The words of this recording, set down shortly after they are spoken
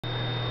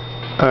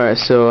Alright,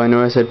 so I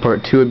know I said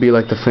part 2 would be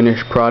like the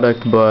finished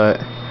product, but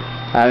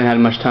I haven't had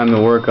much time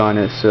to work on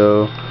it,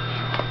 so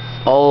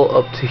all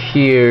up to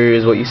here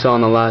is what you saw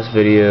in the last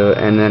video,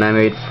 and then I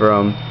made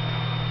from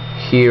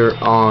here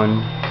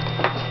on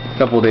a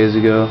couple days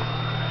ago.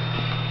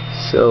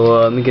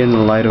 So let me get in the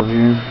light over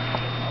here.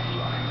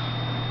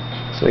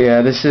 So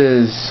yeah, this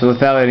is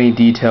without any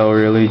detail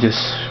really,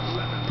 just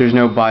there's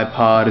no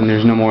bipod and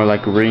there's no more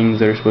like rings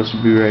that are supposed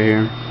to be right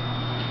here.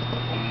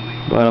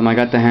 But I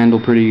got the handle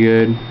pretty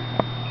good,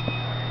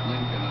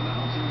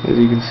 as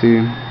you can see.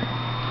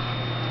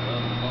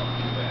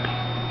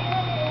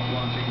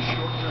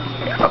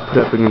 I'll put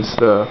it up against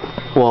the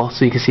wall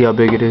so you can see how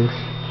big it is.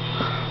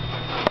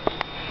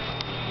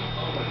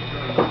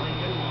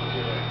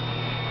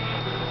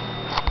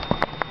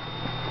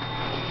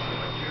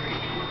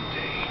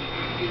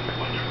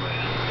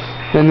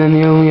 And then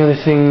the only other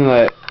thing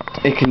that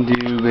it can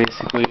do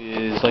basically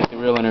is like the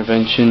real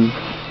intervention.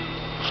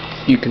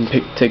 You can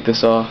take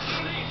this off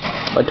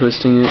by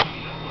twisting it.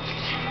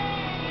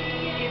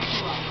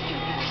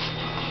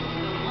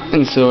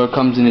 And so it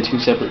comes into 2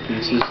 separate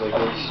pieces like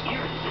this.